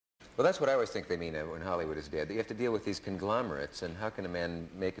Well, that's what I always think they mean when Hollywood is dead. That you have to deal with these conglomerates, and how can a man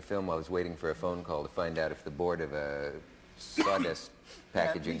make a film while he's waiting for a phone call to find out if the board of a sawdust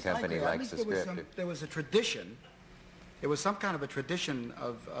packaging company likes the script? There was a tradition. There was some kind of a tradition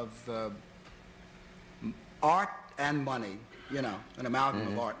of art and money, you know, an amalgam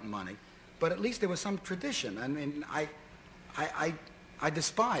of art and money. But at least there was some tradition. I mean, I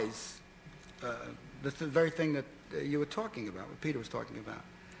despise the very thing that you were talking about, what Peter was talking about.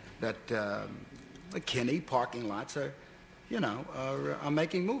 That Kinney parking lots are, you know, are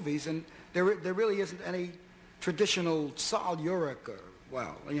making movies, and there really isn't any traditional Saul Urich or,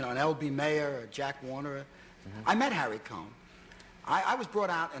 well, you know, an L.B. Mayer or Jack Warner. I met Harry Cohn. I was brought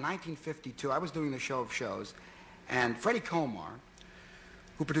out in 1952. I was doing the Show of Shows, and Freddie Comar,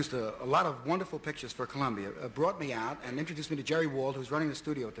 who produced a lot of wonderful pictures for Columbia, brought me out and introduced me to Jerry Wald, who was running the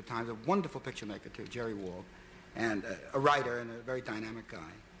studio at the time. A wonderful picture maker too, Jerry Wald, and a writer and a very dynamic guy.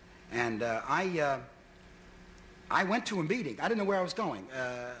 And I went to a meeting. I didn't know where I was going.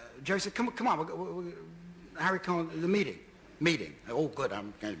 Jerry said, come on, Harry Cohn, the meeting. Oh, good,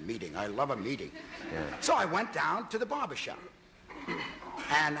 I'm going to meeting. I love a meeting. Yeah. So I went down to the barber shop.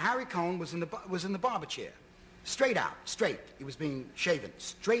 And Harry Cohn was in the barber chair. Straight out, straight. He was being shaven,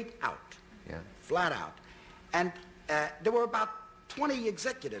 straight out, flat out. And there were about 20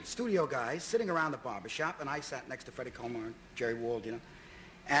 executives, studio guys, sitting around the barber shop, and I sat next to Freddie Comar and Jerry Wald, you know.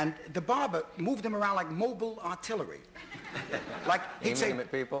 And the barber moved him around like mobile artillery. Like he'd say,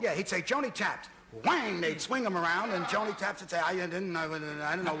 at people? Yeah, he'd say, Joni Taps. Whang! They'd swing him around, and Joni Taps would say, I didn't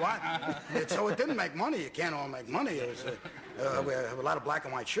know what. So it didn't make money. You can't all make money. It was we have a lot of black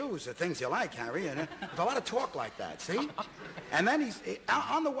and white shoes, the things you like, Harry, and there's a lot of talk like that. See? And then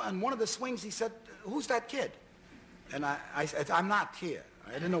on one of the swings, he said, "Who's that kid?" And I said, "I'm not here."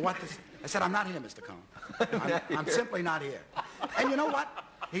 I didn't know what this. I said, "I'm not here, Mr. Cohn. I'm simply not here." And you know what?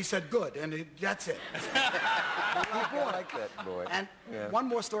 He said, "Good," and that's it. I like that boy. And one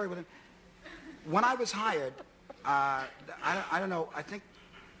more story with him. When I was hired, I don't know, I think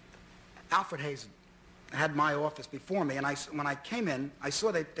Alfred Hayes had my office before me, and when I came in, I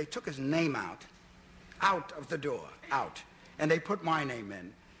saw they took his name out of the door, and they put my name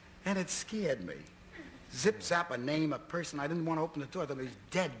in, and it scared me. Zip, zap, a name, a person. I didn't want to open the door. I thought he was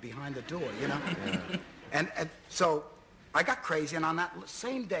dead behind the door, you know? And so I got crazy, and on that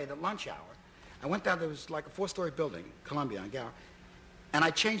same day, the lunch hour, I went down, there was like a 4-story building, Columbia on Gower, and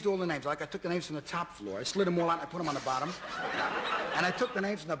I changed all the names. Like I took the names from the top floor, I slid them all out, and I put them on the bottom. And I took the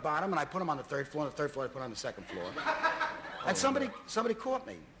names from the bottom, and I put them on the 3rd floor, and the 3rd floor I put on the 2nd floor. And somebody caught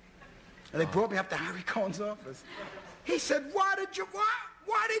me. And they brought me up to Harry Cohn's office. He said, why did you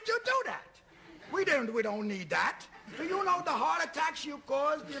do that? We don't need that. Do you know the heart attacks you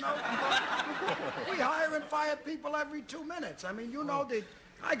caused, you know? We hire and fire people every 2 minutes. I mean, you know,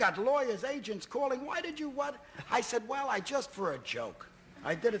 I got lawyers, agents calling, why did you what? I said, well, for a joke.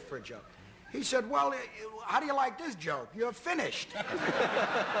 I did it for a joke. He said, well, how do you like this joke? You're finished.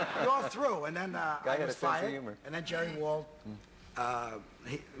 You're through. And then I was fired. And then Jerry Wald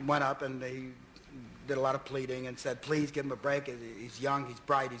he went up and he did a lot of pleading and said, please give him a break. He's young, he's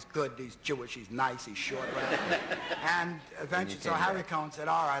bright, he's good, he's Jewish, he's nice, he's short. And eventually, so Harry Cohn said,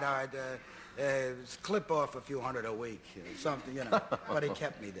 all right, clip off a few hundred a week, something, you know. But he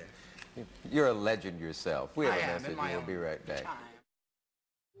kept me there. You're a legend yourself. We have a message, and we'll be right back.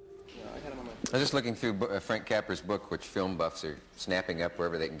 I was just looking through Frank Capra's book, which film buffs are snapping up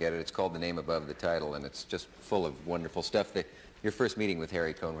wherever they can get it. It's called The Name Above the Title, and it's just full of wonderful stuff. Your first meeting with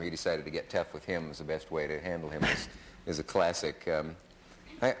Harry Cohn, where you decided to get tough with him, was the best way to handle him, is a classic.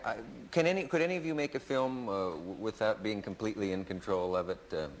 Could any of you make a film without being completely in control of it?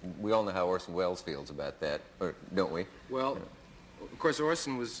 We all know how Orson Welles feels about that, or don't we? Well, of course, a lot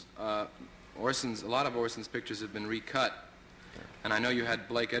of Orson's pictures have been recut. And I know you had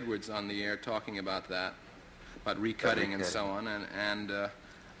Blake Edwards on the air talking about that, about recutting and so on. And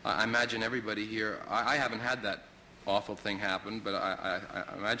I imagine everybody here, I haven't had that awful thing happen, but I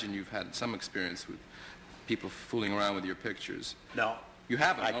imagine you've had some experience with people fooling around with your pictures. No. You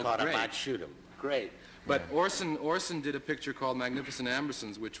haven't? I caught him, I'd shoot him. Great. But Orson did a picture called Magnificent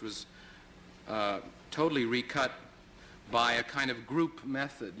Ambersons, which was totally recut by a kind of group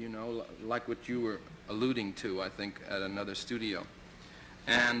method, you know, like what you were alluding to, I think, at another studio,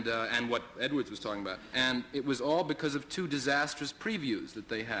 and what Edwards was talking about. And it was all because of 2 disastrous previews that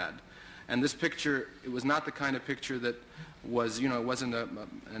they had. And this picture, it was not the kind of picture that was, you know, it wasn't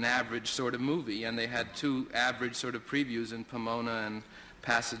an average sort of movie. And they had 2 average sort of previews in Pomona and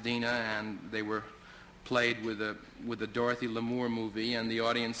Pasadena, and they were played with a Dorothy Lamour movie, and the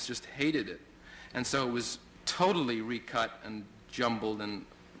audience just hated it. And so it was totally recut and jumbled and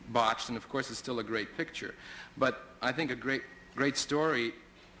botched, and of course it's still a great picture. But I think a great story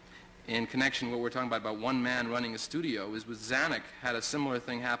in connection with what we're talking about one man running a studio is with Zanuck had a similar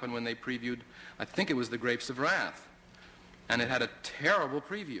thing happen when they previewed, I think it was The Grapes of Wrath, and it had a terrible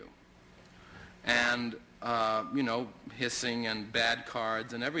preview. And, you know, hissing and bad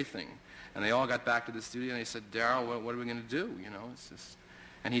cards and everything. And they all got back to the studio and they said, Darryl, what are we going to do? You know, it's just...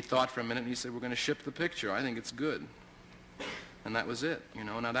 And he thought for a minute and he said, we're going to ship the picture. I think it's good. And that was it, you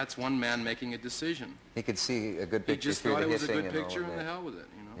know. Now that's one man making a decision. He could see a good He picture just through thought the it was a hissing good and all picture of and the that. hell with it,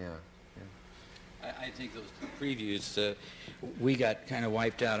 you know. Yeah. I think those previews, we got kind of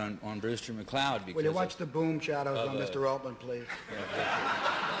wiped out on Brewster McCloud because... Will you watch the boom shadows on Mr. Altman, please?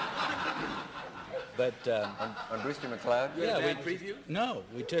 But... On Brewster McCloud? yeah, No,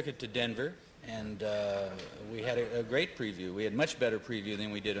 we took it to Denver, and we had a great preview. We had much better preview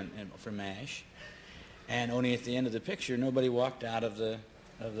than we did for MASH. And only at the end of the picture, nobody walked out of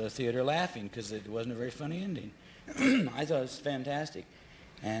the theater laughing because it wasn't a very funny ending. I thought it was fantastic.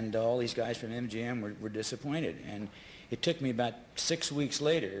 And all these guys from MGM were disappointed. And it took me about 6 weeks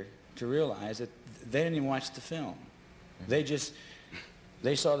later to realize that they didn't even watch the film.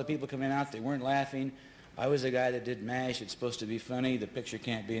 They saw the people coming out, they weren't laughing. I was the guy that did MASH, it's supposed to be funny, the picture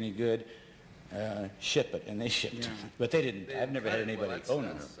can't be any good. Ship it, and they shipped it. But they didn't. I've never had anybody, Well, oh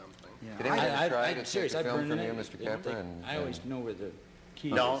no. that's something. Did anyone ever try I'm to serious, take a I film burned from it. you, Mr. Capra? I always know where the key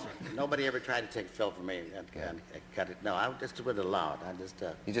is. No, nobody ever tried to take film from me and cut it. No, I just would allow it. I just...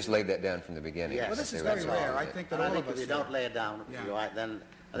 You just laid that down from the beginning. Yes. Well, this is They were very wrong rare. I with it. think that I all think of us... if you don't lay it down, Yeah. then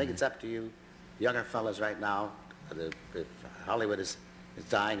I think it's up to you, younger fellas right now. If Hollywood is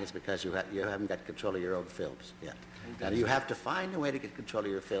dying, it's because you haven't got control of your own films yet. And you have to find a way to get control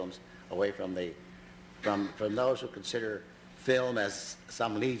of your films away from those who consider film as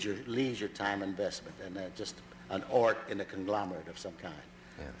some leisure time investment and just an art in a conglomerate of some kind.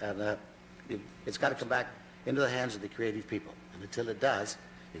 Yeah. And it's got to come back into the hands of the creative people. And until it does,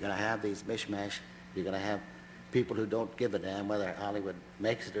 you're going to have these mishmash. You're going to have people who don't give a damn whether Hollywood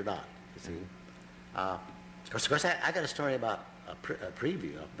makes it or not, you see. Of course, I got a story about a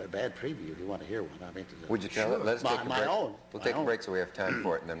preview, a bad preview, if you want to hear one. I mean, Would you tell it? Let's take a break. My own. We'll take a break so we have time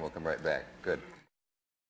for it, and then we'll come right back. Good.